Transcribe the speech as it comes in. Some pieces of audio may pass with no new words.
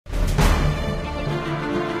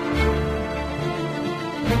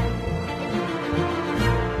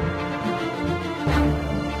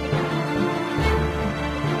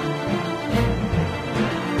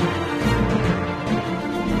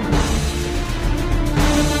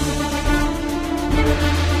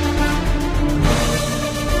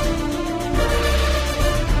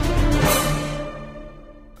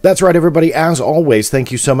That's right, everybody. As always,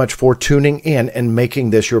 thank you so much for tuning in and making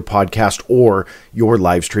this your podcast or your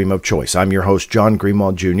live stream of choice. I'm your host, John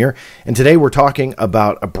Greenwald Jr., and today we're talking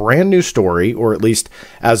about a brand new story, or at least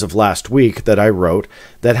as of last week, that I wrote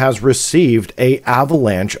that has received an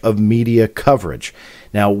avalanche of media coverage.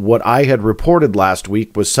 Now, what I had reported last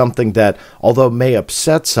week was something that, although may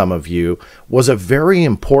upset some of you, was a very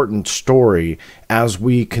important story as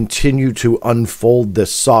we continue to unfold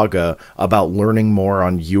this saga about learning more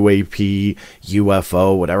on UAP,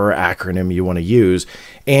 UFO, whatever acronym you want to use,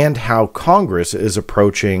 and how Congress is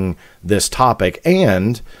approaching this topic,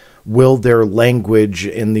 and will their language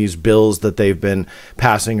in these bills that they've been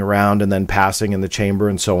passing around and then passing in the chamber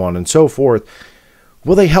and so on and so forth,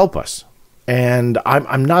 will they help us? And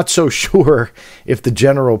I'm not so sure if the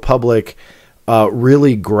general public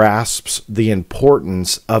really grasps the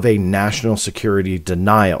importance of a national security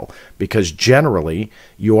denial, because generally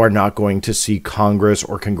you are not going to see Congress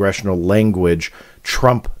or congressional language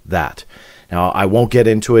trump that. Now, I won't get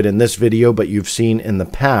into it in this video, but you've seen in the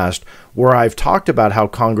past where I've talked about how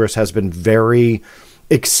Congress has been very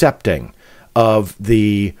accepting of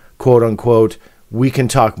the quote-unquote, we can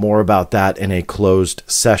talk more about that in a closed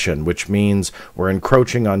session, which means we're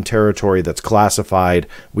encroaching on territory that's classified.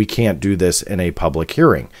 We can't do this in a public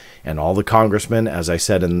hearing. And all the congressmen, as I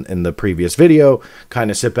said in the previous video,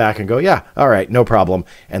 kind of sit back and go, yeah, all right, no problem.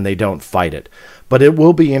 And they don't fight it. But it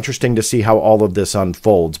will be interesting to see how all of this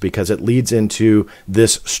unfolds, because it leads into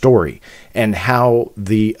this story and how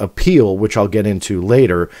the appeal, which I'll get into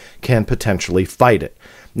later, can potentially fight it.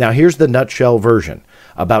 Now, here's the nutshell version.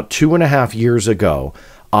 About 2.5 years ago,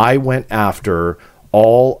 I went after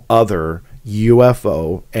all other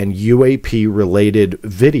UFO and UAP related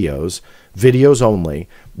videos only,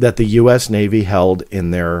 that the U.S. Navy held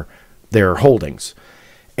in their holdings.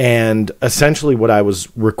 And essentially what I was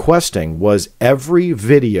requesting was every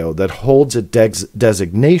video that holds a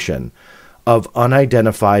designation of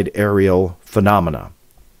unidentified aerial phenomena.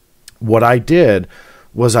 What I did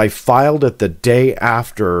was I filed it the day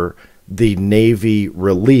after the Navy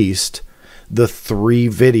released the 3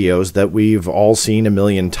 videos that we've all seen a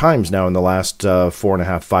million times now in the last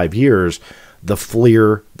 4.5, 5 years, the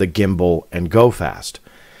FLIR, the Gimbal, and Go Fast.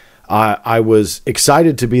 I was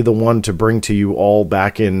excited to be the one to bring to you all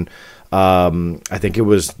back in, I think it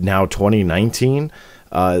was now 2019,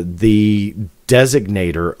 the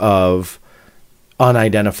designator of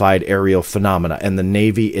unidentified aerial phenomena, and the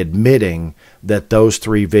Navy admitting that those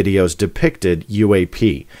 3 videos depicted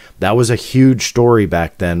UAP. That was a huge story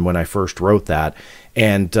back then when I first wrote that,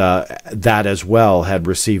 and that as well had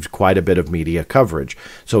received quite a bit of media coverage.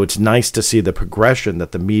 So it's nice to see the progression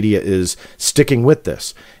that the media is sticking with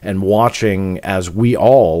this and watching as we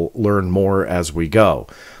all learn more as we go.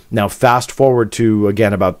 Now, fast forward to,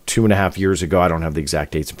 again, about 2.5 years ago. I don't have the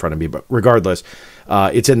exact dates in front of me, but regardless,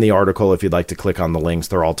 it's in the article if you'd like to click on the links.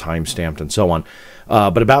 They're all time-stamped and so on.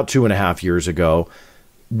 But about 2.5 years ago,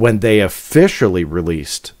 when they officially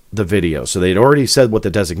released the video, so they'd already said what the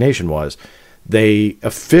designation was, they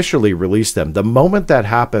officially released them. The moment that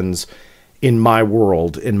happens in my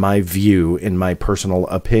world, in my view, in my personal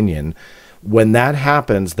opinion, when that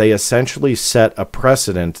happens, they essentially set a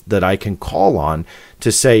precedent that I can call on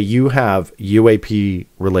to say you have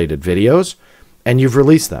UAP-related videos and you've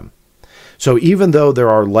released them. So even though there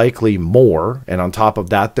are likely more, and on top of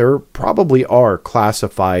that, there probably are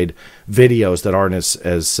classified videos that aren't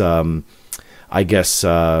as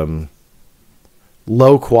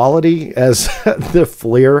low quality as the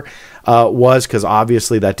FLIR was, because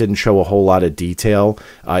obviously that didn't show a whole lot of detail.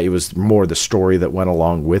 It was more the story that went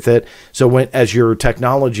along with it. So as your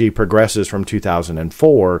technology progresses from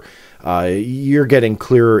 2004, you're getting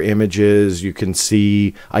clearer images. You can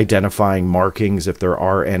see identifying markings if there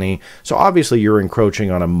are any. So obviously you're encroaching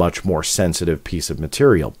on a much more sensitive piece of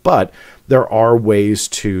material. But there are ways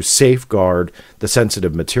to safeguard the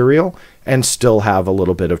sensitive material and still have a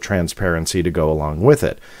little bit of transparency to go along with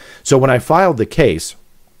it. So when I filed the case,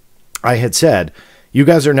 I had said, you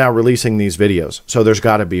guys are now releasing these videos, so there's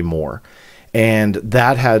got to be more. And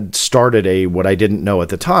that had started what I didn't know at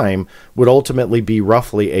the time, would ultimately be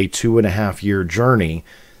roughly a 2.5-year journey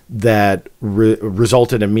that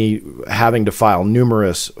resulted in me having to file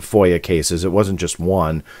numerous FOIA cases. It wasn't just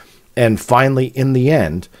one. And finally, in the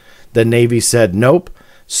end, the Navy said, nope,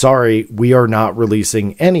 sorry, we are not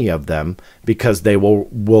releasing any of them because they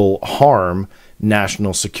will harm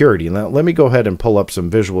national security. Now, let me go ahead and pull up some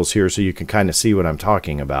visuals here so you can kind of see what I'm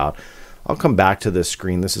talking about. I'll come back to this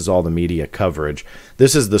screen. This is all the media coverage.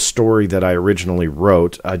 This is the story that I originally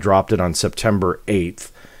wrote. I dropped it on September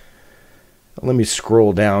 8th. Let me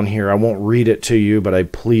scroll down here. I won't read it to you, but I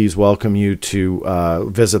please welcome you to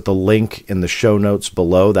visit the link in the show notes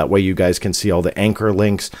below. That way you guys can see all the anchor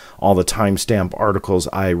links, all the timestamp articles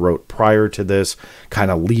I wrote prior to this,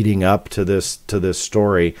 kind of leading up to this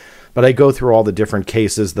story. But I go through all the different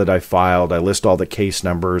cases that I filed. I list all the case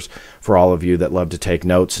numbers for all of you that love to take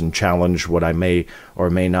notes and challenge what I may or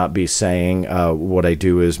may not be saying. What I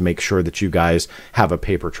do is make sure that you guys have a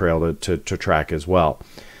paper trail to track as well.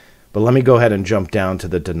 But let me go ahead and jump down to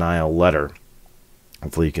the denial letter.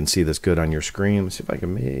 Hopefully you can see this good on your screen. Let's see if I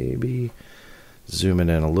can maybe zoom it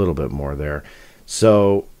in a little bit more there.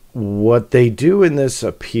 So what they do in this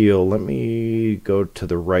appeal, let me go to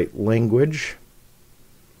the right language.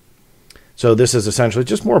 So this is essentially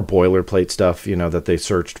just more boilerplate stuff, that they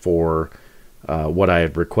searched for what I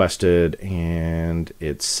had requested. And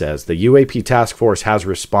it says the UAP task force has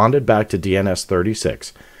responded back to DNS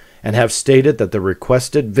 36 and have stated that the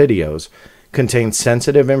requested videos contain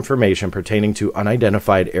sensitive information pertaining to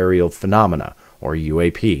unidentified aerial phenomena, or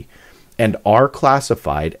UAP, and are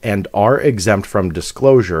classified and are exempt from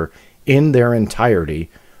disclosure in their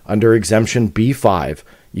entirety under Exemption B5,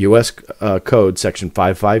 U.S. Code Section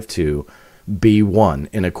 552, B1,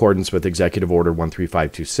 in accordance with Executive Order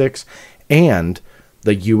 13526 and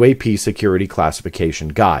the UAP Security Classification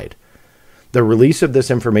Guide. The release of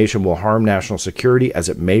this information will harm national security as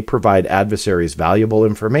it may provide adversaries valuable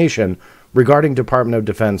information regarding Department of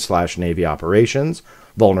Defense/Navy operations,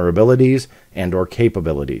 vulnerabilities, and/or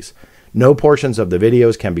capabilities. No portions of the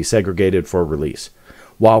videos can be segregated for release.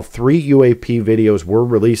 While 3 UAP videos were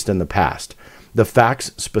released in the past, the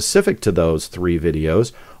facts specific to those 3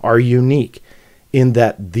 videos are unique in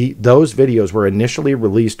that those videos were initially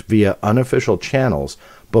released via unofficial channels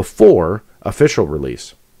before official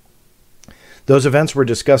release. Those events were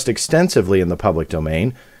discussed extensively in the public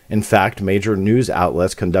domain. In fact, major news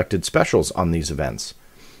outlets conducted specials on these events.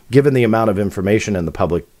 Given the amount of information in the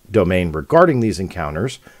public domain regarding these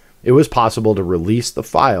encounters, it was possible to release the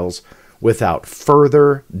files without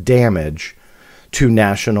further damage to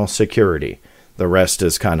national security. The rest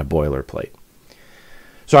is kind of boilerplate.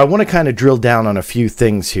 So I want to kind of drill down on a few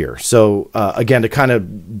things here. So again, to kind of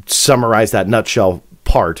summarize that nutshell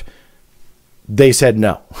part, they said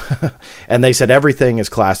no. And they said everything is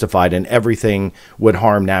classified and everything would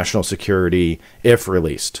harm national security if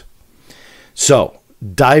released. So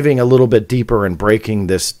diving a little bit deeper and breaking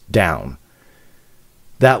this down,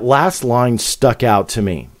 that last line stuck out to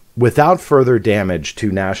me. Without further damage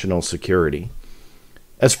to national security.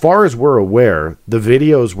 As far as we're aware, the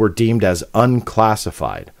videos were deemed as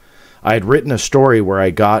unclassified. I had written a story where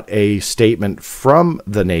I got a statement from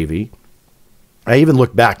the Navy. I even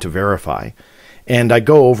looked back to verify. And I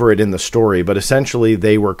go over it in the story, but essentially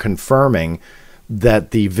they were confirming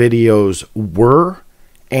that the videos were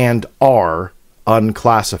and are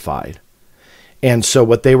unclassified. And so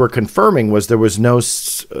what they were confirming was there was no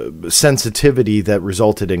sensitivity that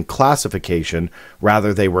resulted in classification.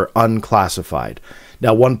 Rather, they were unclassified.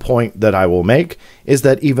 Now, one point that I will make is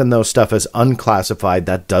that even though stuff is unclassified,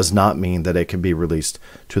 that does not mean that it can be released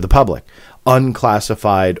to the public.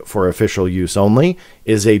 Unclassified for official use only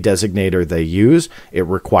is a designator they use. It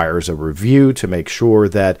requires a review to make sure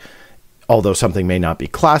that although something may not be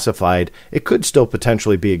classified, it could still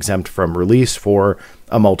potentially be exempt from release for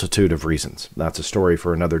a multitude of reasons. That's a story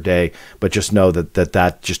for another day, but just know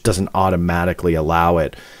that just doesn't automatically allow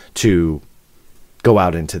it to go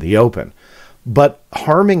out into the open. But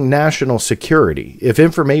harming national security, if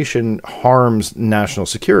information harms national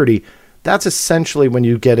security, that's essentially when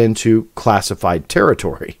you get into classified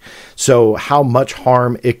territory. So how much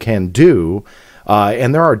harm it can do,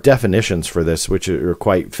 and there are definitions for this, which are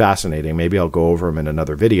quite fascinating. Maybe I'll go over them in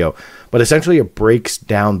another video. But essentially it breaks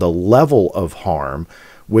down the level of harm,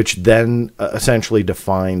 which then essentially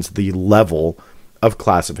defines the level of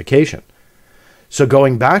classification. So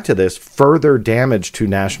going back to this, further damage to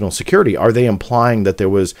national security, are they implying that there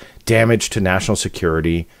was damage to national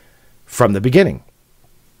security from the beginning?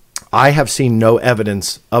 I have seen no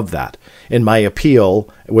evidence of that. In my appeal,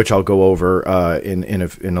 which I'll go over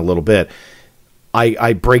in a little bit,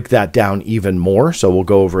 I break that down even more, so we'll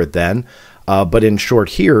go over it then. But in short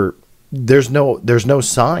here, there's no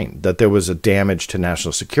sign that there was a damage to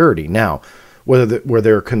national security. Now, were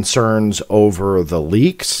there concerns over the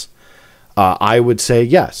leaks? I would say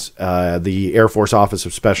yes. The Air Force Office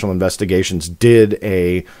of Special Investigations did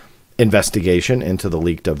a investigation into the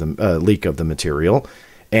leak of the material,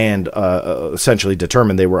 and essentially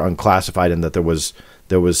determined they were unclassified and that there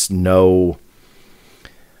was no,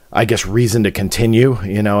 I guess, reason to continue.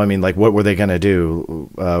 What were they going to do?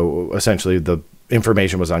 Essentially,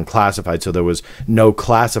 information was unclassified, so there was no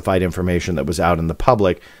classified information that was out in the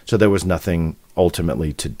public, so there was nothing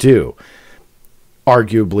ultimately to do.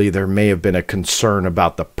 Arguably, there may have been a concern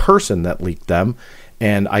about the person that leaked them,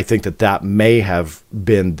 and I think that may have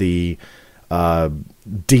been the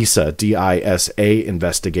DISA, D-I-S-A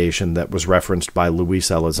investigation that was referenced by Luis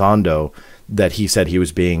Elizondo, that he said he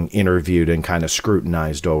was being interviewed and kind of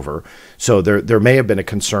scrutinized over. So there may have been a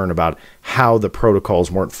concern about how the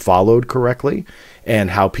protocols weren't followed correctly,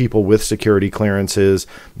 and how people with security clearances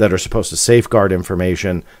that are supposed to safeguard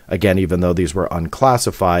information, again, even though these were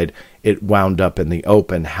unclassified, it wound up in the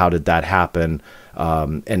open. How did that happen?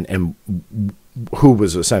 And who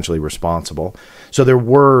was essentially responsible. So there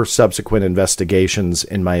were subsequent investigations,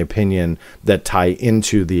 in my opinion, that tie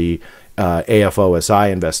into the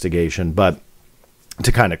AFOSI investigation. But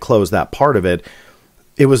to kind of close that part of it,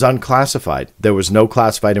 it was unclassified. There was no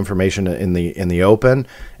classified information in the open,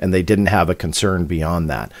 and they didn't have a concern beyond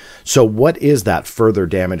that. So what is that further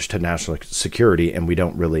damage to national security? And we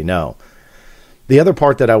don't really know. The other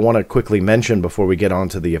part that I want to quickly mention before we get on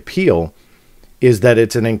to the appeal is that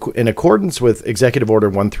it's in accordance with Executive Order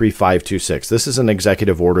 13526. This is an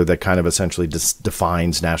executive order that kind of essentially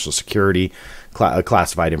defines national security,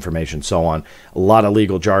 classified information, so on. A lot of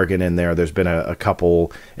legal jargon in there. There's been a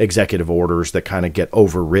couple executive orders that kind of get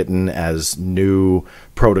overwritten as new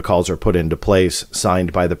protocols are put into place,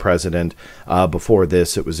 signed by the president. Before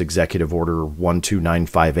this, it was Executive Order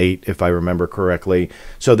 12958, if I remember correctly.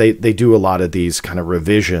 So they do a lot of these kind of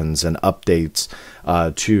revisions and updates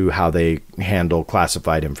to how they handle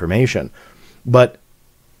classified information. But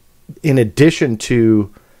in addition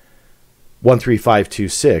to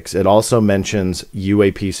 13526, it also mentions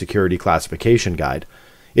UAP Security Classification Guide.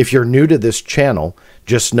 If you're new to this channel,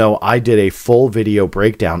 just know I did a full video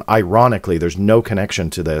breakdown. Ironically, there's no connection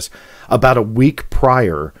to this, about a week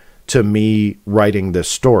prior to me writing this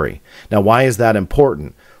story. Now, why is that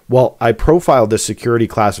important? Well, I profiled the Security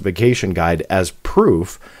Classification Guide as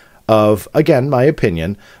proof of, again, my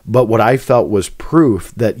opinion, but what I felt was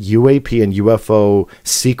proof that UAP and UFO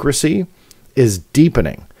secrecy is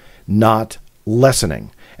deepening, not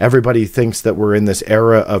lessening. Everybody thinks that we're in this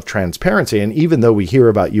era of transparency, and even though we hear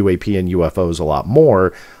about UAP and UFOs a lot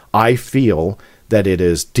more, I feel that it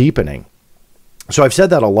is deepening. So I've said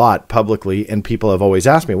that a lot publicly, and people have always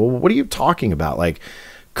asked me, well, what are you talking about? Like,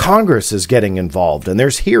 Congress is getting involved, and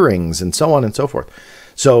there's hearings, and so on and so forth.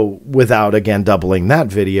 So without, again, doubling that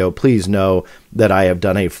video, please know that I have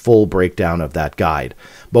done a full breakdown of that guide.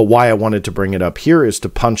 But why I wanted to bring it up here is to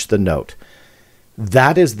punch the note.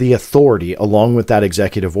 That is the authority, along with that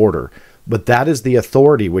executive order. But that is the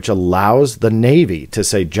authority which allows the Navy to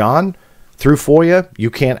say, John, through FOIA,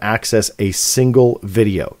 you can't access a single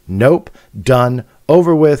video. Nope, done,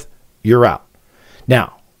 over with, you're out.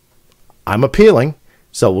 Now, I'm appealing,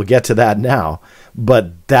 so we'll get to that now.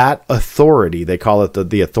 But that authority, they call it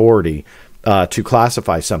the authority to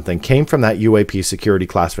classify something, came from that UAP Security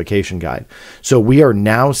Classification Guide. So we are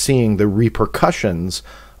now seeing the repercussions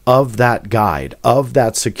of that guide, of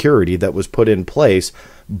that security that was put in place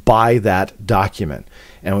by that document.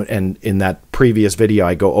 And in that previous video,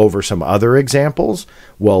 I go over some other examples.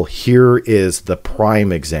 Well, here is the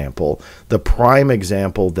prime example. The prime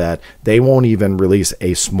example that they won't even release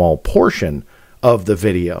a small portion of the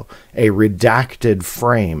video, a redacted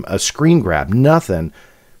frame, a screen grab, nothing.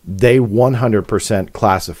 They 100%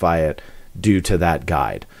 classify it due to that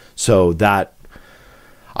guide. So that,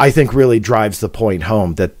 I think, really drives the point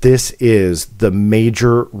home that this is the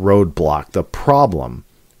major roadblock, the problem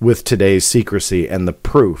with today's secrecy, and the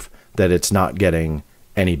proof that it's not getting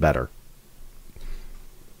any better.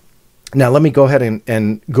 Now, let me go ahead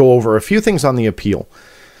and go over a few things on the appeal.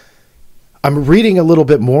 I'm reading a little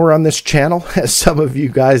bit more on this channel, as some of you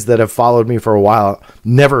guys that have followed me for a while,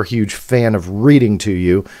 never a huge fan of reading to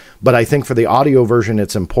you, but I think for the audio version,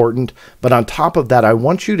 it's important. But on top of that, I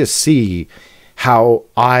want you to see how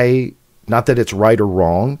not that it's right or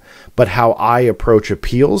wrong, but how I approach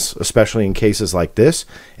appeals, especially in cases like this,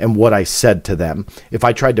 and what I said to them. If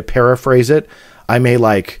I tried to paraphrase it, I may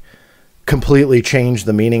completely change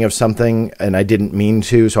the meaning of something, and I didn't mean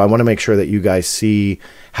to. So I want to make sure that you guys see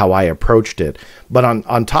how I approached it. But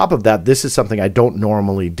on top of that, this is something I don't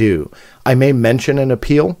normally do. I may mention an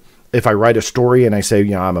appeal. If I write a story and I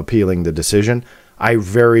say, I'm appealing the decision, I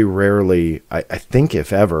very rarely, I think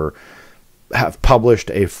if ever, have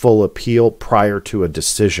published a full appeal prior to a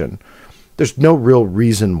decision. There's no real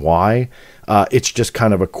reason why. It's just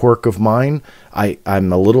kind of a quirk of mine.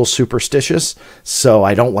 I'm a little superstitious, so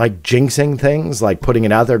I don't like jinxing things, like putting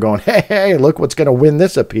it out there going, hey, look what's going to win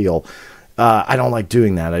this appeal. I don't like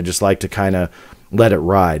doing that. I just like to kind of let it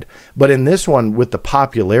ride. But in this one, with the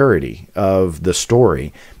popularity of the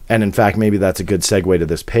story, and in fact, maybe that's a good segue to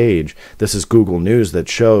this page. This is Google News that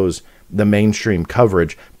shows the mainstream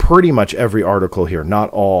coverage. Pretty much every article here, not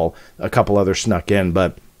all, a couple others snuck in,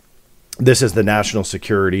 but this is the national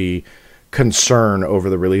security concern over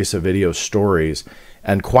the release of video stories.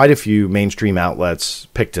 And quite a few mainstream outlets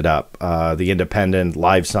picked it up. The Independent,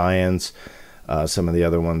 Live Science, some of the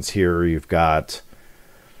other ones here. You've got,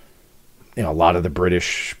 a lot of the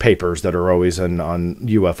British papers that are always on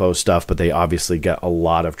UFO stuff, but they obviously get a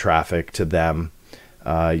lot of traffic to them.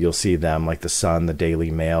 You'll see them like the Sun, the Daily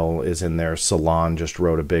Mail is in there. Salon just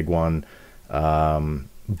wrote a big one.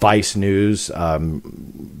 Vice News.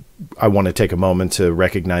 I want to take a moment to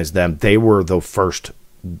recognize them. They were the first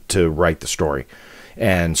to write the story.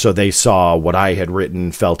 And so they saw what I had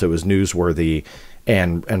written, felt it was newsworthy,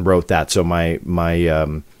 and wrote that. So my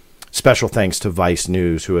special thanks to Vice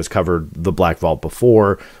News, who has covered the Black Vault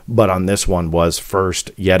before, but on this one was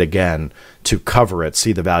first yet again to cover it,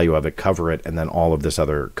 see the value of it, cover it, and then all of this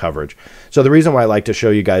other coverage. So the reason why I like to show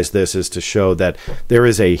you guys this is to show that there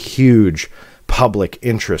is a huge public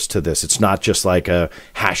interest to this. It's not just like a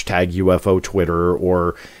hashtag UFO Twitter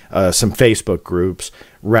or some Facebook groups.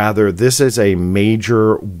 Rather, this is a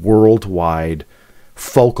major worldwide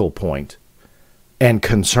focal point and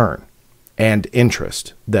concern and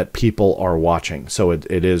interest that people are watching. So it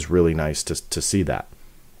is really nice to see that.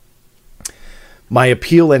 My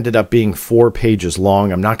appeal ended up being 4 pages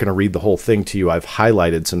long. I'm not going to read the whole thing to you. I've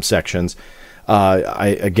highlighted some sections.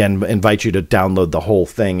 I, again, invite you to download the whole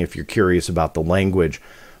thing if you're curious about the language.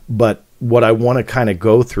 But what I want to kind of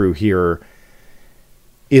go through here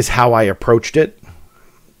is how I approached it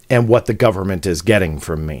and what the government is getting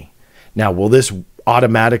from me. Now, will this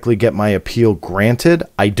automatically get my appeal granted?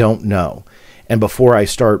 I don't know. And before I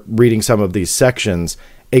start reading some of these sections,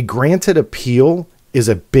 a granted appeal is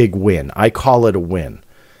a big win. I call it a win.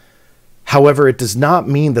 However, it does not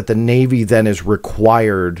mean that the Navy then is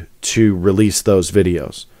required to release those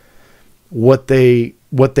videos. What they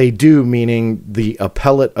do, meaning the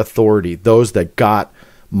appellate authority, those that got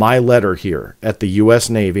my letter here at the U.S.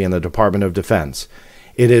 Navy and the Department of Defense,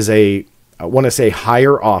 it is I want to say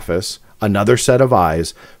higher office, another set of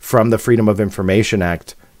eyes from the Freedom of Information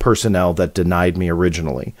Act personnel that denied me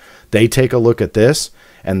originally. They take a look at this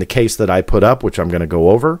and the case that I put up, which I'm going to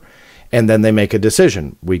go over, and then they make a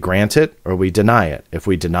decision. We grant it or we deny it. If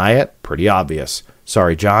we deny it, pretty obvious.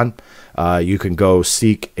 Sorry, John. You can go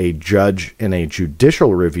seek a judge in a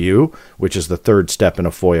judicial review, which is the third step in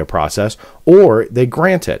a FOIA process, or they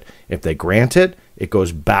grant it. If they grant it, it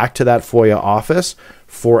goes back to that FOIA office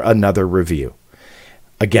for another review.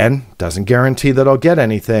 Again, doesn't guarantee that I'll get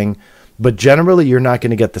anything, but generally you're not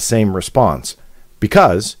going to get the same response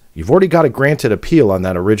because you've already got a granted appeal on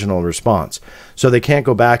that original response. So they can't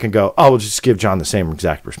go back and go, oh, we'll just give John the same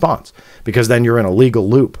exact response, because then you're in a legal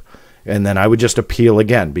loop. And then I would just appeal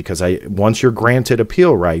again, because once you're granted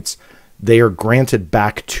appeal rights, they are granted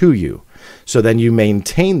back to you. So then you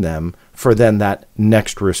maintain them for then that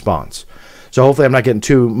next response. So hopefully I'm not getting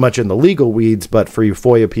too much in the legal weeds, but for you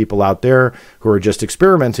FOIA people out there who are just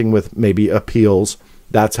experimenting with maybe appeals,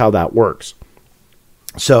 that's how that works.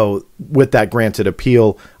 So with that granted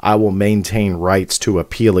appeal, I will maintain rights to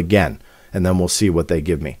appeal again, and then we'll see what they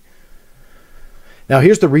give me. Now,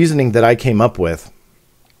 here's the reasoning that I came up with,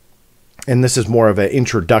 and this is more of an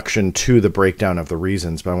introduction to the breakdown of the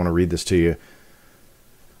reasons, but I want to read this to you.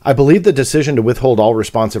 I believe the decision to withhold all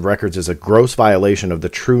responsive records is a gross violation of the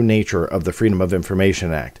true nature of the Freedom of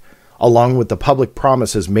Information Act, along with the public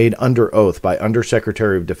promises made under oath by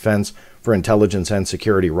Undersecretary of Defense for Intelligence and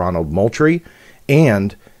Security Ronald Moultrie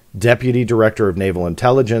and Deputy Director of Naval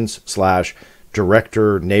Intelligence /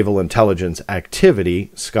 Director Naval Intelligence Activity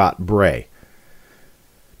Scott Bray.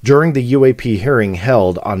 During the UAP hearing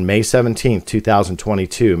held on May 17,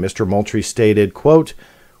 2022, Mr. Moultrie stated, quote,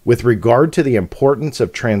 "With regard to the importance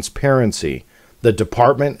of transparency, the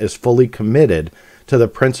department is fully committed to the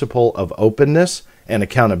principle of openness and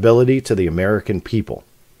accountability to the American people.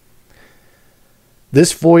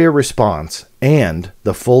 This FOIA response and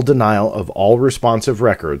the full denial of all responsive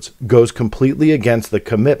records goes completely against the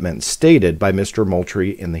commitment stated by Mr.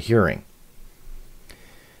 Moultrie in the hearing."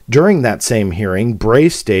 During that same hearing, Bray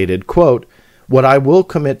stated, quote, "What I will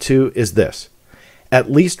commit to is this.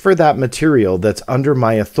 At least for that material that's under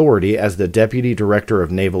my authority as the Deputy Director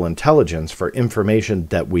of Naval Intelligence for information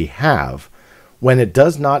that we have, when it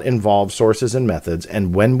does not involve sources and methods,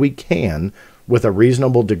 and when we can, with a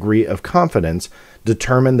reasonable degree of confidence,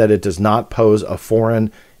 determine that it does not pose a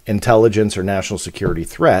foreign intelligence or national security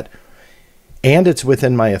threat, and it's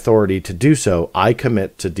within my authority to do so, I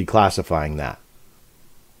commit to declassifying that."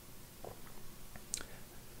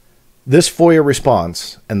 This FOIA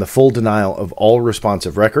response and the full denial of all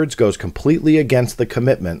responsive records goes completely against the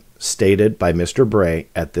commitment stated by Mr. Bray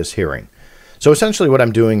at this hearing. So essentially what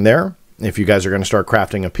I'm doing there, if you guys are going to start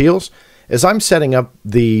crafting appeals, is I'm setting up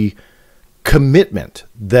the commitment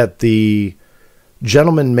that the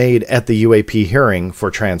gentleman made at the UAP hearing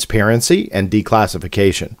for transparency and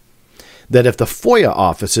declassification. That if the FOIA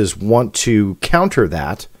offices want to counter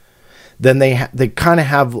that, then they kind of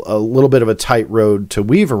have a little bit of a tight road to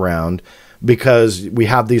weave around, because we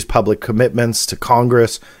have these public commitments to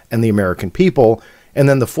Congress and the American people, and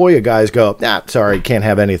then the FOIA guys go, sorry, can't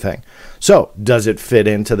have anything. So does it fit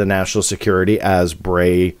into the national security as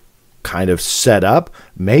Bray kind of set up?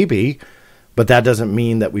 Maybe, but that doesn't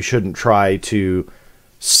mean that we shouldn't try to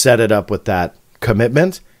set it up with that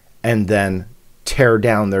commitment and then tear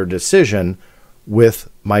down their decision with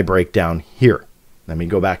my breakdown here. Let me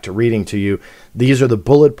go back to reading to you. These are the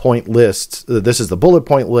bullet point lists. This is the bullet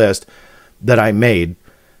point list that I made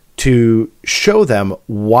to show them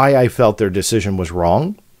why I felt their decision was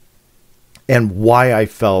wrong and why I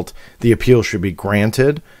felt the appeal should be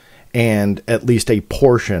granted and at least a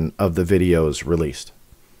portion of the videos released.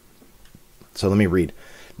 So let me read.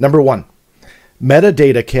 Number 1,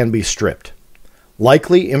 metadata can be stripped.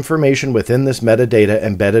 Likely information within this metadata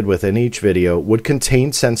embedded within each video would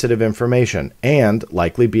contain sensitive information and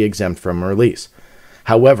likely be exempt from release.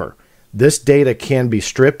 However, this data can be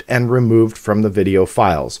stripped and removed from the video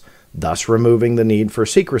files, thus removing the need for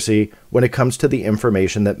secrecy when it comes to the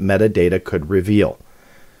information that metadata could reveal.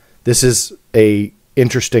 This is a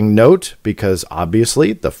interesting note because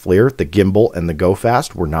obviously the FLIR, the gimbal, and the Go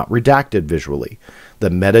Fast were not redacted visually. The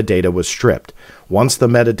metadata was stripped. Once the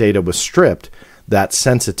metadata was stripped, that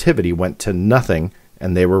sensitivity went to nothing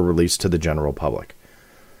and they were released to the general public.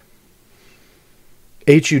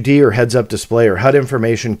 HUD or heads-up display or HUD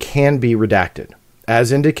information can be redacted,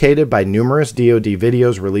 as indicated by numerous DoD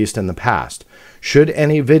videos released in the past. Should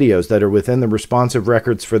any videos that are within the responsive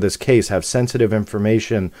records for this case have sensitive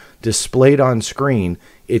information displayed on screen,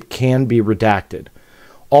 it can be redacted.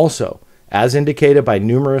 Also, as indicated by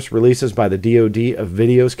numerous releases by the DoD of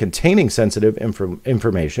videos containing sensitive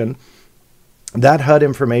information, that HUD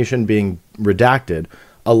information being redacted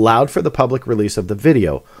allowed for the public release of the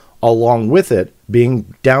video, along with it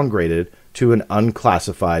being downgraded to an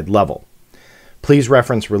unclassified level. Please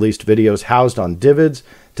reference released videos housed on DVIDs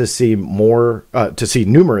to see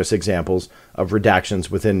numerous examples of redactions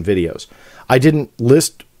within videos. I didn't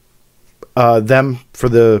list them for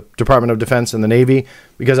the Department of Defense and the Navy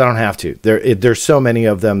because I don't have to. There's so many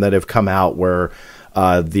of them that have come out where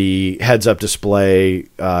the heads-up display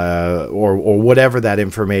or whatever that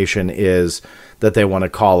information is that they want to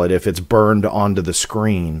call it, if it's burned onto the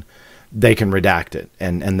screen, they can redact it.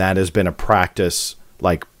 And that has been a practice.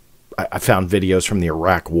 Like, I found videos from the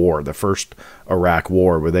Iraq War, the first Iraq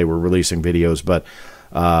War, where they were releasing videos, but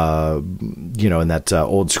in that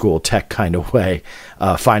old school tech kind of way,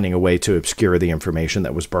 finding a way to obscure the information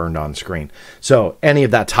that was burned on screen. So any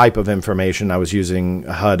of that type of information, I was using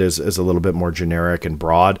HUD as a little bit more generic and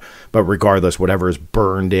broad, but regardless, whatever is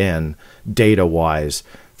burned in data-wise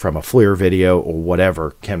from a FLIR video or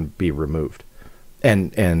whatever can be removed.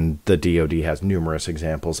 And the DoD has numerous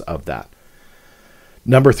examples of that.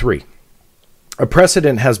 Number 3. A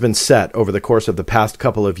precedent has been set over the course of the past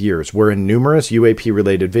couple of years wherein numerous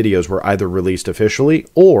UAP-related videos were either released officially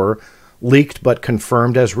or leaked but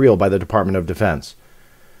confirmed as real by the Department of Defense.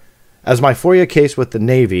 As my FOIA case with the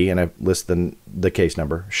Navy, and I list the case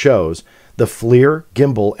number, shows, the FLIR,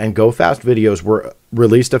 gimbal, and Go Fast videos were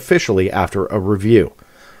released officially after a review.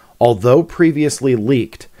 Although previously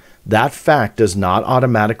leaked, that fact does not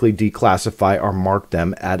automatically declassify or mark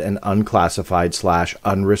them at an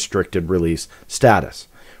unclassified/unrestricted release status.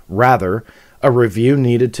 Rather, a review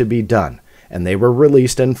needed to be done, and they were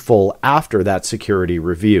released in full after that security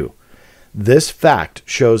review. This fact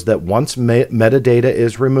shows that once metadata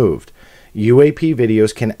is removed, UAP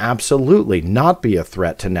videos can absolutely not be a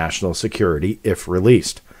threat to national security if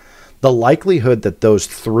released. The likelihood that those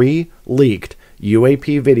 3 leaked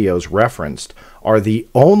UAP videos referenced are the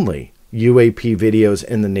only UAP videos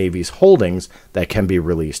in the Navy's holdings that can be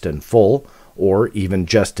released in full or even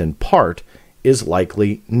just in part is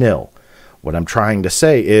likely nil. What I'm trying to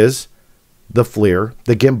say is the FLIR,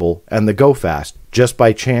 the gimbal, and the Go Fast, just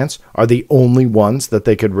by chance, are the only ones that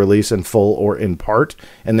they could release in full or in part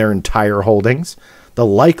in their entire holdings. The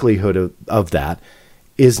likelihood of that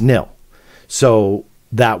is nil. So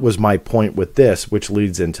that was my point with this, which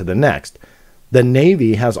leads into the next. The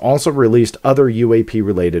Navy has also released other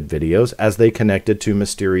UAP-related videos as they connected to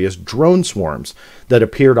mysterious drone swarms that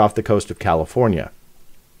appeared off the coast of California.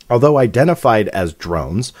 Although identified as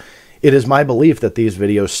drones, It is my belief that these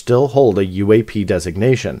videos still hold a UAP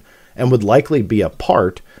designation and would likely be a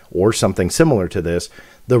part, or something similar to this,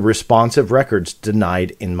 the responsive records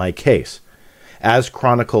denied in my case. As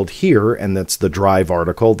chronicled here, and that's the Drive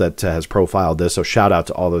article that has profiled this, so shout out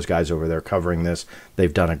to all those guys over there covering this.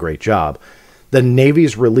 They've done a great job. The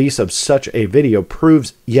Navy's release of such a video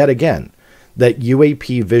proves yet again that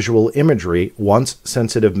UAP visual imagery, once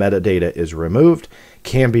sensitive metadata is removed,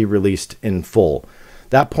 can be released in full.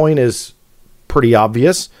 That point is pretty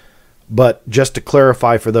obvious, but just to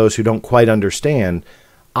clarify for those who don't quite understand,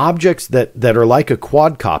 objects that are like a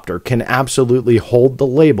quadcopter can absolutely hold the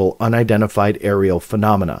label unidentified aerial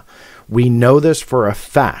phenomena. We know this for a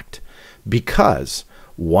fact because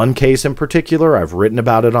one case in particular, I've written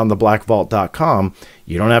about it on theblackvault.com.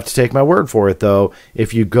 You don't have to take my word for it, though.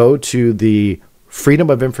 If you go to the Freedom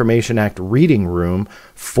of Information Act reading room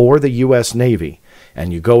for the U.S. Navy,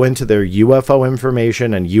 and you go into their UFO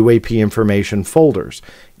information and UAP information folders,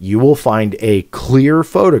 you will find a clear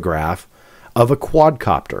photograph of a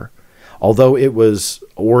quadcopter. Although it was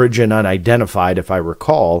origin unidentified, if I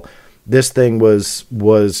recall, this thing was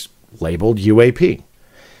labeled UAP.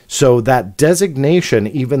 So that designation,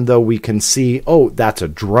 even though we can see, oh, that's a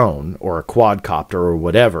drone or a quadcopter or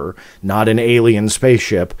whatever, not an alien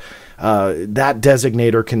spaceship, that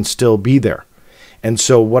designator can still be there. And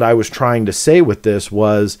so what I was trying to say with this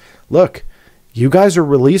was, look, you guys are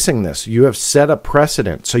releasing this. You have set a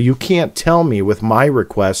precedent. So you can't tell me with my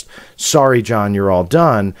request, sorry, John, you're all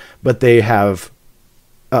done, but they have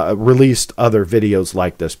released other videos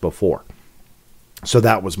like this before. So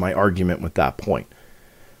that was my argument with that point.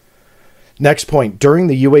 Next point, during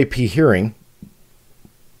the UAP hearing,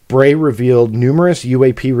 Bray revealed numerous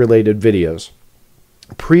UAP-related videos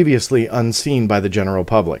previously unseen by the general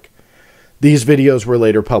public. These videos were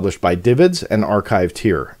later published by Divids and archived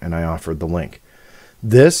here, and I offered the link.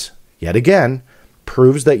 This, yet again,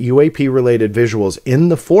 proves that UAP-related visuals in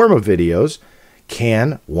the form of videos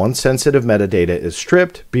can, once sensitive metadata is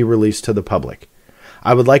stripped, be released to the public.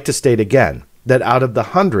 I would like to state again that out of the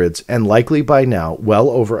hundreds, and likely by now well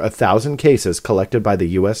over 1,000 cases collected by the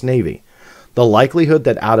U.S. Navy, the likelihood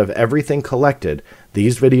that out of everything collected,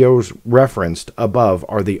 these videos referenced above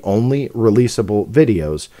are the only releasable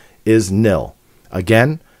videos is nil.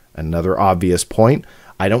 Again, another obvious point.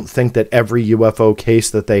 I don't think that every UFO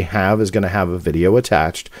case that they have is going to have a video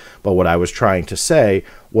attached, but what I was trying to say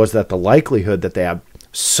was that the likelihood that they have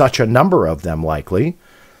such a number of them likely,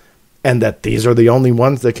 and that these are the only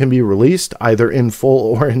ones that can be released either in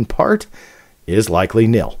full or in part, is likely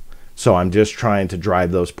nil. So I'm just trying to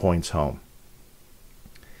drive those points home.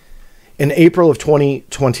 In April of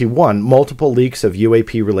 2021, multiple leaks of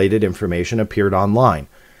UAP-related information appeared online,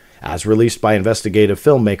 as released by investigative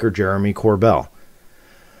filmmaker Jeremy Corbell.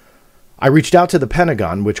 I reached out to the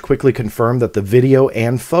Pentagon, which quickly confirmed that the video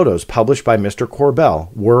and photos published by Mr.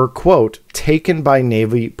 Corbell were, quote, taken by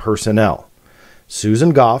Navy personnel.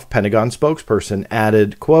 Susan Goff, Pentagon spokesperson,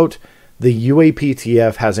 added, quote, the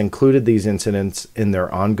UAPTF has included these incidents in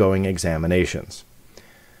their ongoing examinations.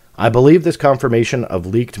 I believe this confirmation of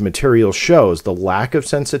leaked material shows the lack of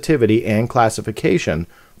sensitivity and classification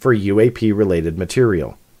for UAP-related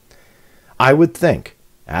material. I would think,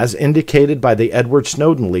 as indicated by the Edward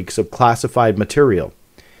Snowden leaks of classified material,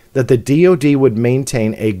 that the DoD would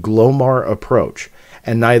maintain a GLOMAR approach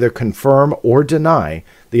and neither confirm or deny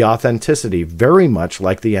the authenticity, very much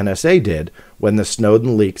like the NSA did when the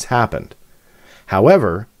Snowden leaks happened.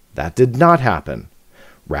 However, that did not happen.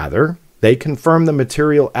 Rather, they confirmed the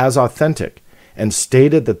material as authentic and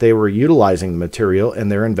stated that they were utilizing the material in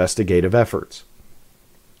their investigative efforts.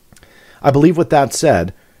 I believe with that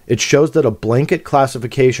said, it shows that a blanket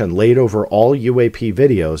classification laid over all UAP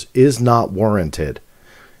videos is not warranted.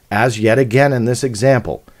 As yet again in this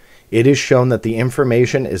example, it is shown that the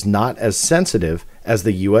information is not as sensitive as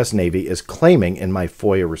the U.S. Navy is claiming in my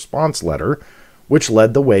FOIA response letter, which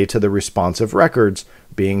led the way to the responsive records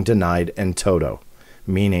being denied in toto,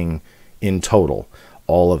 meaning in total,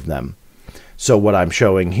 all of them. So what I'm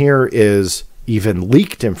showing here is even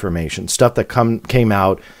leaked information, stuff that came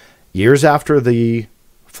out years after the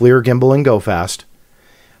FLIR, Gimbal, and Go Fast,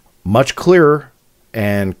 much clearer,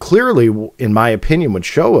 and clearly, in my opinion, would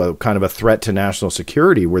show a kind of a threat to national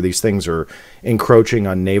security where these things are encroaching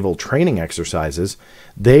on naval training exercises.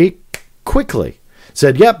 They quickly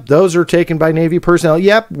said, yep, those are taken by Navy personnel.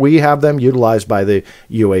 Yep, we have them utilized by the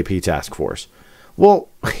UAP task force. Well,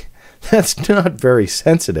 that's not very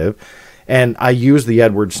sensitive. And I use the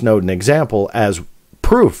Edward Snowden example as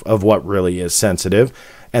proof of what really is sensitive.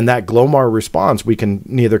 And that GLOMAR response, we can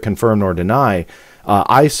neither confirm nor deny.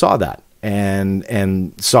 I saw that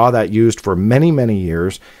and saw that used for many, many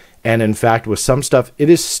years. And in fact, with some stuff, it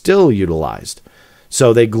is still utilized.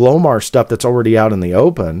 So they Glomar stuff that's already out in the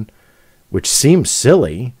open, which seems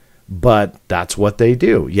silly, but that's what they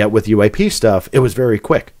do. Yet with UAP stuff, it was very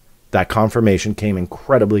quick. That confirmation came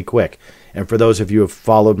incredibly quick. And for those of you who have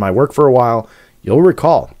followed my work for a while, you'll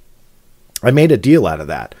recall I made a deal out of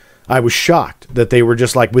that. I was shocked that they were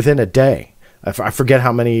just like within a day. I forget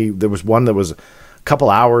how many. There was one that was a couple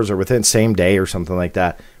hours or within same day or something like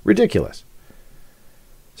that. Ridiculous.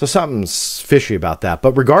 So something's fishy about that.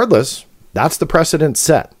 But regardless, that's the precedent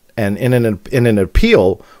set. And in an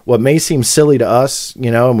appeal, what may seem silly to us,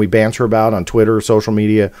 and we banter about on Twitter, social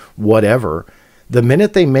media, whatever, the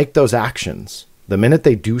minute they make those actions, the minute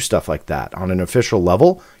they do stuff like that on an official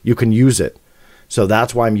level, you can use it. So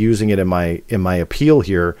that's why I'm using it in my appeal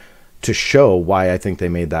here to show why I think they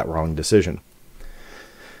made that wrong decision.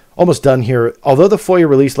 Almost done here. Although the FOIA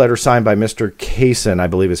release letter signed by Mr. Kaysen, I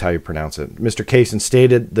believe is how you pronounce it, Mr. Kaysen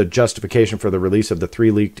stated the justification for the release of the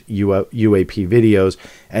 3 leaked UAP videos,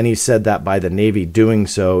 and he said that by the Navy doing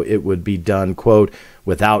so, it would be done, quote,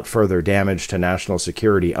 without further damage to national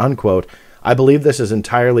security, unquote. I believe this is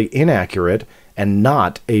entirely inaccurate and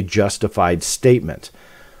not a justified statement.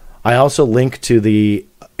 I also link to the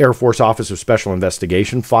Air Force Office of Special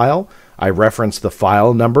Investigation file. I reference the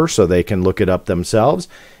file number so they can look it up themselves,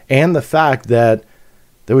 and the fact that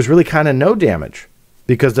there was really kind of no damage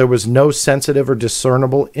because there was no sensitive or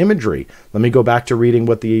discernible imagery. Let me go back to reading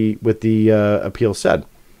what the appeal said.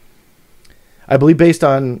 I believe based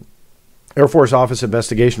on Air Force Office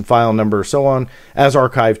Investigation file number, so on, as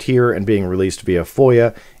archived here and being released via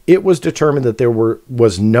FOIA, it was determined that there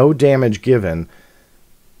was no damage given.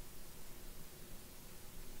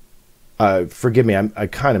 Forgive me, I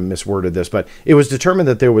kind of misworded this, but it was determined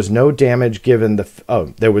that there was no damage given the fact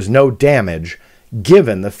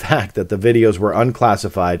that the videos were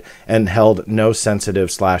unclassified and held no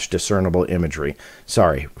sensitive / discernible imagery.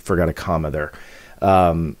 Sorry, forgot a comma there.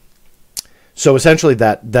 So essentially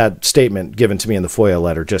that statement given to me in the FOIA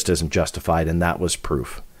letter just isn't justified, and that was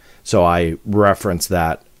proof. So I reference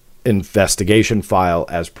that investigation file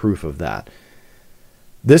as proof of that.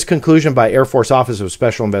 This conclusion by Air Force Office of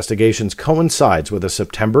Special Investigations coincides with a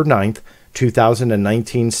September 9th,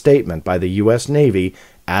 2019 statement by the U.S. Navy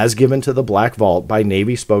as given to the Black Vault by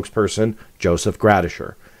Navy spokesperson Joseph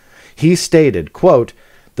Gradisher. He stated, quote,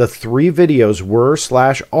 the 3 videos were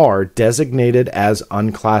 / are designated as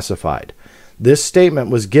unclassified. This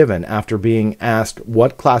statement was given after being asked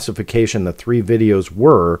what classification the 3 videos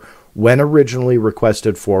were when originally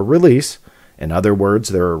requested for release, in other words,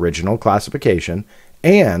 their original classification,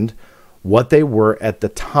 and what they were at the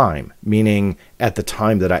time, meaning at the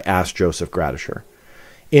time that I asked Joseph Gradisher.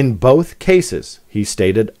 In both cases, he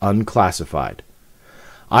stated unclassified.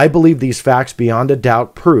 I believe these facts beyond a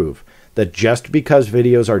doubt prove that just because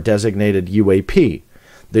videos are designated UAP,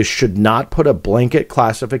 this should not put a blanket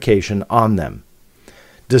classification on them.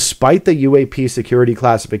 Despite the UAP Security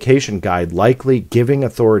Classification Guide likely giving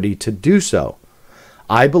authority to do so,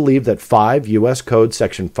 I believe that 5 U.S. Code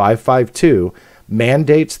Section 552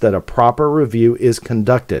 mandates that a proper review is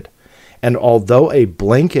conducted, and although a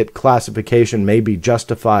blanket classification may be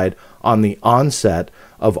justified on the onset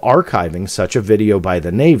of archiving such a video by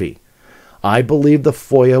the Navy, I believe the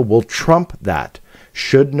FOIA will trump that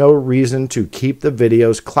should no reason to keep the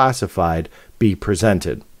videos classified be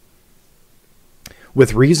presented.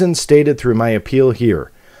 With reasons stated through my appeal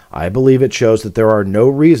here, I believe it shows that there are no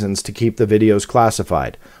reasons to keep the videos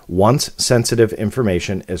classified once sensitive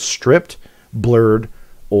information is stripped, blurred,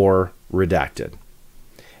 or redacted.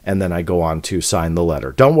 And then I go on to sign the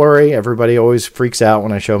letter. Don't worry, everybody always freaks out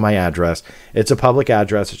when I show my address. It's a public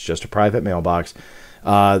address. It's just a private mailbox.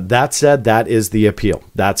 That said, that is the appeal.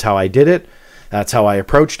 That's how I did it. That's how I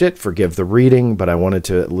approached it. Forgive the reading, but I wanted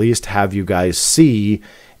to at least have you guys see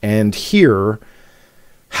and hear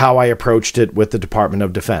how I approached it with the Department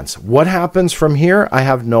of Defense. What happens from here? I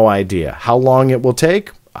have no idea. How long it will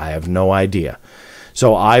take? I have no idea.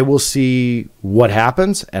 So I will see what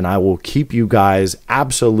happens, and I will keep you guys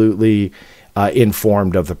absolutely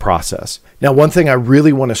informed of the process. Now, one thing I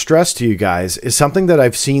really want to stress to you guys is something that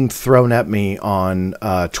I've seen thrown at me on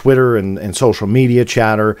Twitter and social media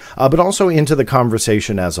chatter, but also into the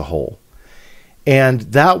conversation as a whole. And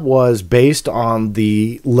that was based on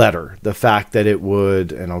the letter, the fact that it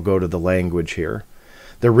would, and I'll go to the language here,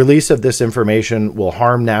 the release of this information will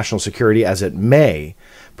harm national security as it may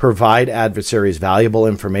provide adversaries valuable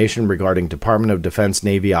information regarding Department of Defense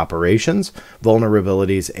Navy operations,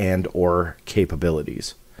 vulnerabilities, and or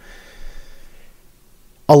capabilities.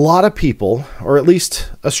 A lot of people, or at least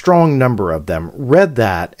a strong number of them, read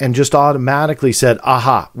that and just automatically said,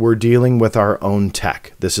 aha, we're dealing with our own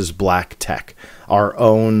tech. This is black tech, our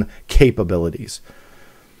own capabilities.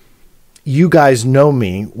 You guys know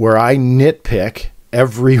me where I nitpick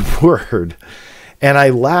every word. And I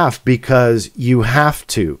laugh because you have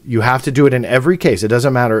to. You have to do it in every case. It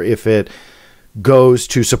doesn't matter if it goes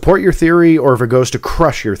to support your theory or if it goes to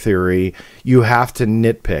crush your theory. You have to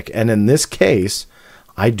nitpick. And in this case,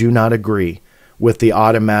 I do not agree with the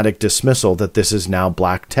automatic dismissal that this is now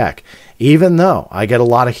black tech, even though I get a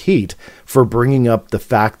lot of heat for bringing up the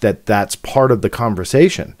fact that that's part of the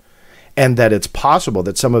conversation and that it's possible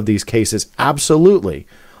that some of these cases absolutely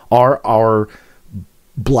are our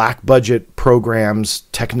black budget programs,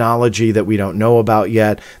 technology that we don't know about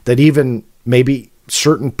yet, that even maybe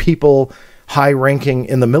certain people high ranking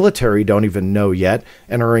in the military don't even know yet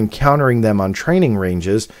and are encountering them on training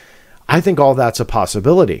ranges. I think all that's a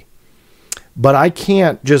possibility. But I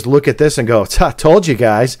can't just look at this and go, told you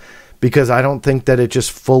guys, because I don't think that it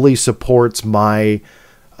just fully supports my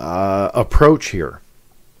approach here.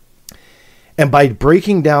 And by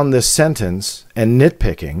breaking down this sentence and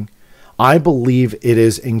nitpicking, I believe it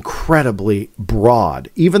is incredibly broad.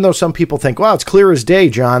 Even though some people think, well, it's clear as day,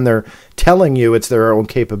 John, they're telling you it's their own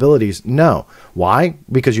capabilities. No. Why?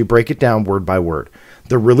 Because you break it down word by word.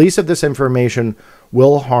 The release of this information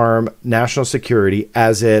will harm national security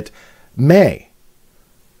as it may.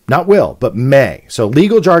 Not will, but may. So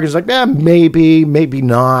legal jargon is like, maybe, maybe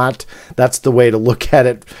not. That's the way to look at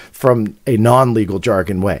it from a non-legal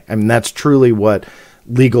jargon way. I mean, that's truly what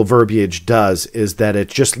legal verbiage does, is that it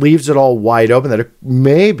just leaves it all wide open, that it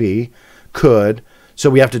maybe could. So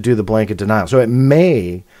we have to do the blanket denial. So it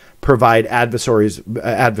may provide adversaries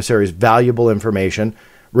valuable information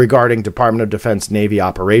regarding Department of Defense Navy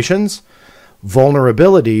operations,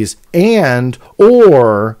 vulnerabilities, and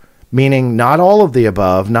or, meaning not all of the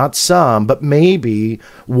above, not some, but maybe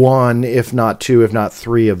one, if not two, if not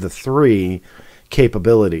three of the three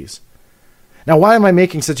capabilities. Now, why am I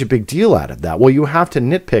making such a big deal out of that? Well, you have to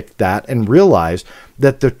nitpick that and realize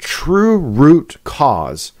that the true root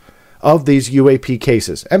cause of these UAP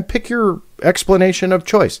cases, and pick your explanation of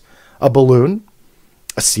choice, a balloon,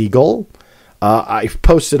 a seagull. I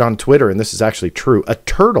posted on Twitter, and this is actually true, a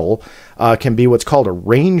turtle can be what's called a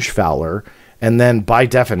range fowler. And then by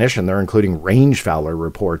definition, they're including range fowler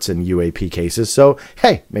reports in UAP cases. So,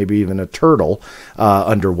 hey, maybe even a turtle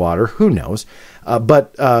underwater, who knows?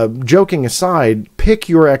 But joking aside, pick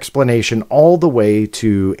your explanation all the way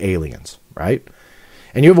to aliens, right?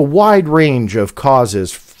 And you have a wide range of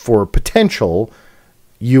causes for potential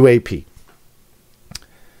UAP.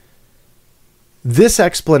 This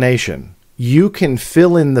explanation, you can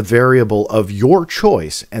fill in the variable of your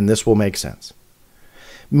choice, and this will make sense.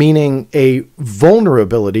 Meaning a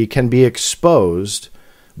vulnerability can be exposed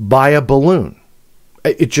by a balloon.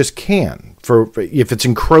 It just can. If it's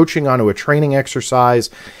encroaching onto a training exercise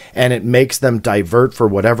and it makes them divert for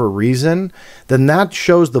whatever reason, then that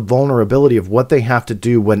shows the vulnerability of what they have to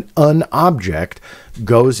do when an object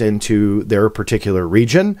goes into their particular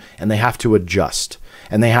region and they have to adjust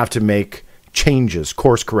and they have to make changes,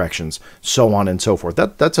 course corrections, so on and so forth.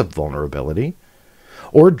 That's a vulnerability.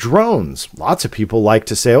 Or drones. Lots of people like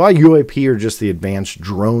to say, well, UAP are just the advanced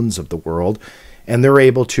drones of the world, and they're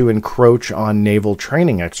able to encroach on naval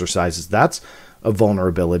training exercises. That's a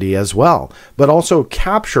vulnerability as well. But also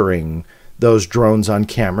capturing those drones on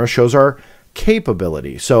camera shows our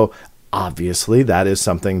capability. So obviously that is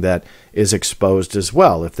something that is exposed as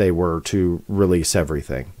well if they were to release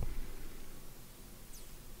everything.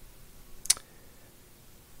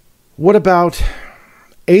 What about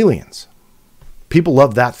aliens? People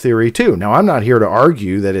love that theory too. Now, I'm not here to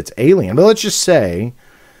argue that it's alien, but let's just say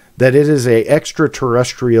that it is an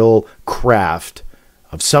extraterrestrial craft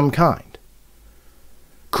of some kind.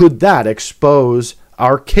 Could that expose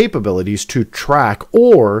our capabilities to track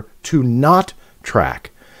or to not track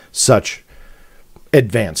such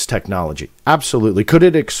advanced technology? Absolutely. Could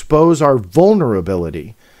it expose our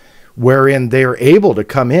vulnerability wherein they're able to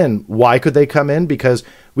come in? Why could they come in? Because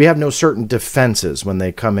we have no certain defenses when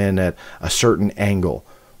they come in at a certain angle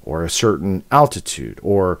or a certain altitude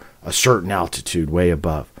or a certain altitude way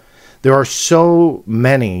above. There are so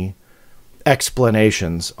many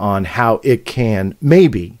explanations on how it can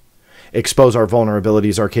maybe expose our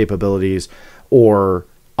vulnerabilities, our capabilities, or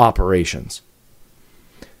operations.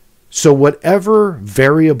 So whatever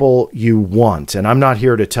variable you want, and I'm not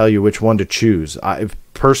here to tell you which one to choose.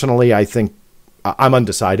 Personally, I think I'm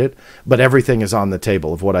undecided, but everything is on the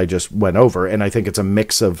table of what I just went over. And I think it's a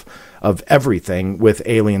mix of everything, with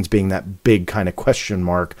aliens being that big kind of question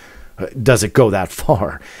mark does it go that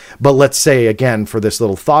far? But let's say, again, for this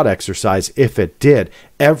little thought exercise, if it did,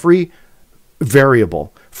 every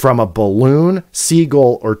variable from a balloon,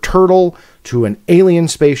 seagull, or turtle to an alien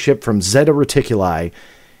spaceship from Zeta Reticuli,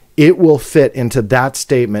 it will fit into that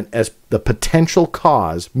statement as the potential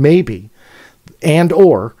cause, maybe, and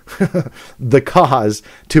or the cause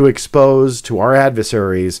to expose to our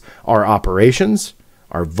adversaries our operations,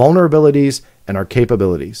 our vulnerabilities, and our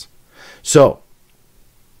capabilities. So,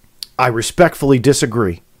 I respectfully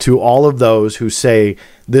disagree to all of those who say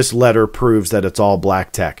this letter proves that it's all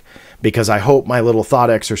black tech, because I hope my little thought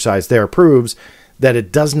exercise there proves that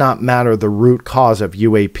it does not matter the root cause of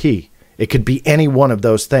UAP. It could be any one of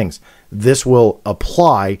those things. This will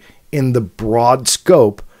apply in the broad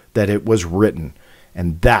scope that it was written.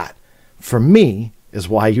 And that, for me, is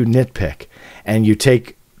why you nitpick. And you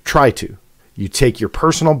take your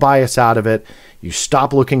personal bias out of it. You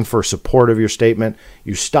stop looking for support of your statement.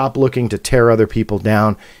 You stop looking to tear other people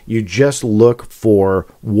down. You just look for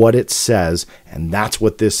what it says, and that's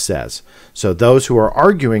what this says. So those who are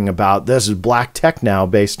arguing about this is black tech now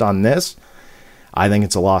based on this, I think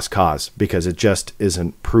it's a lost cause, because it just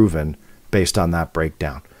isn't proven based on that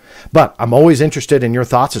breakdown. But I'm always interested in your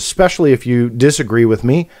thoughts, especially if you disagree with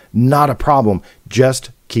me. Not a problem.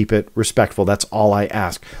 Just keep it respectful. That's all I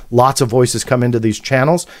ask. Lots of voices come into these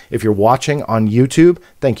channels. If you're watching on YouTube,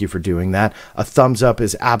 thank you for doing that. A thumbs up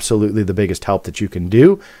is absolutely the biggest help that you can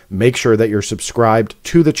do. Make sure that you're subscribed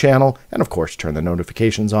to the channel, and of course, turn the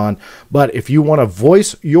notifications on. But if you want to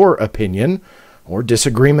voice your opinion or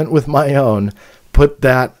disagreement with my own, put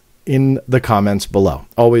that in the comments below.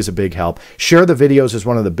 Always a big help. Share the videos is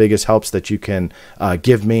one of the biggest helps that you can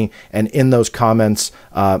give me. And in those comments,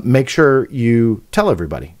 make sure you tell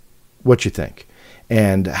everybody what you think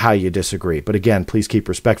and how you disagree. But again, please keep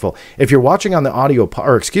respectful. If you're watching on the audio,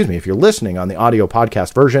 if you're listening on the audio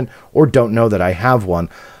podcast version or don't know that I have one,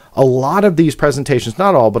 a lot of these presentations,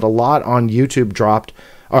 not all, but a lot on YouTube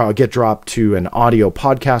get dropped to an audio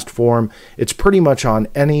podcast form. It's pretty much on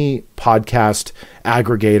any podcast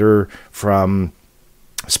aggregator from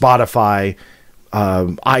Spotify,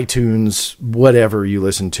 iTunes, whatever you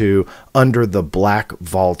listen to, under the Black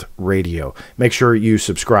Vault Radio. Make sure you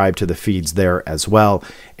subscribe to the feeds there as well.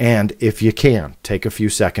 And if you can, take a few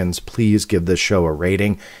seconds, please give this show a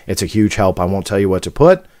rating. It's a huge help. I won't tell you what to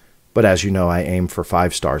put, but as you know, I aim for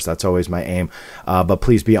 5 stars. That's always my aim. But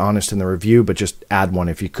please be honest in the review, but just add one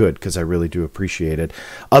if you could, because I really do appreciate it.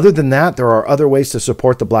 Other than that, there are other ways to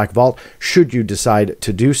support the Black Vault, should you decide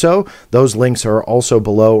to do so. Those links are also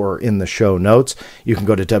below or in the show notes. You can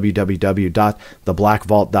go to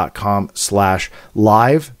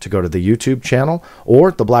www.theblackvault.com/live to go to the YouTube channel,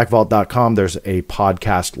 or theblackvault.com. There's a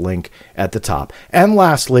podcast link at the top. And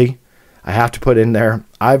lastly, I have to put in there,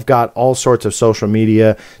 I've got all sorts of social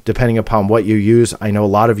media, depending upon what you use. I know a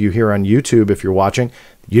lot of you here on YouTube, if you're watching,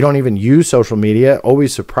 you don't even use social media. It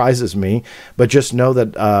always surprises me. But just know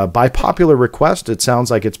that by popular request, it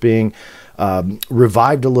sounds like it's being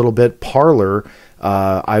revived a little bit. Parler,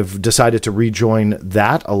 I've decided to rejoin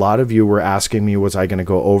that. A lot of you were asking me, was I going to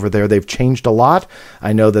go over there? They've changed a lot.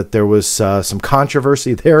 I know that there was some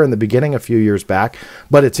controversy there in the beginning a few years back,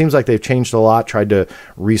 but it seems like they've changed a lot, tried to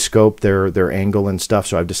rescope their angle and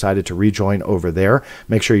stuff. So I've decided to rejoin over there.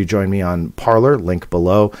 Make sure you join me on Parler, link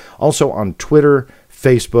below. Also on Twitter,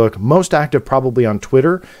 Facebook, most active probably on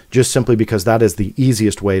Twitter, just simply because that is the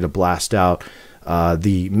easiest way to blast out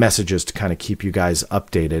the messages to kind of keep you guys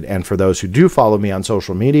updated. And for those who do follow me on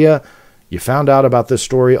social media, you found out about this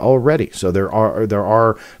story already. So there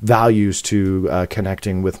are values to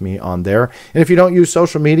connecting with me on there. And if you don't use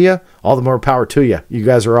social media, all the more power to you. You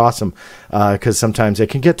guys are awesome, because sometimes it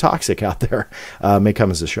can get toxic out there. May come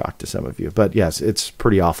as a shock to some of you. But yes, it's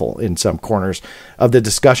pretty awful in some corners of the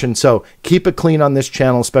discussion. So keep it clean on this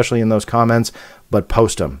channel, especially in those comments, but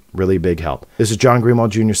post them. Really big help. This is John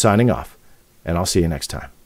Greenwald Jr. signing off, and I'll see you next time.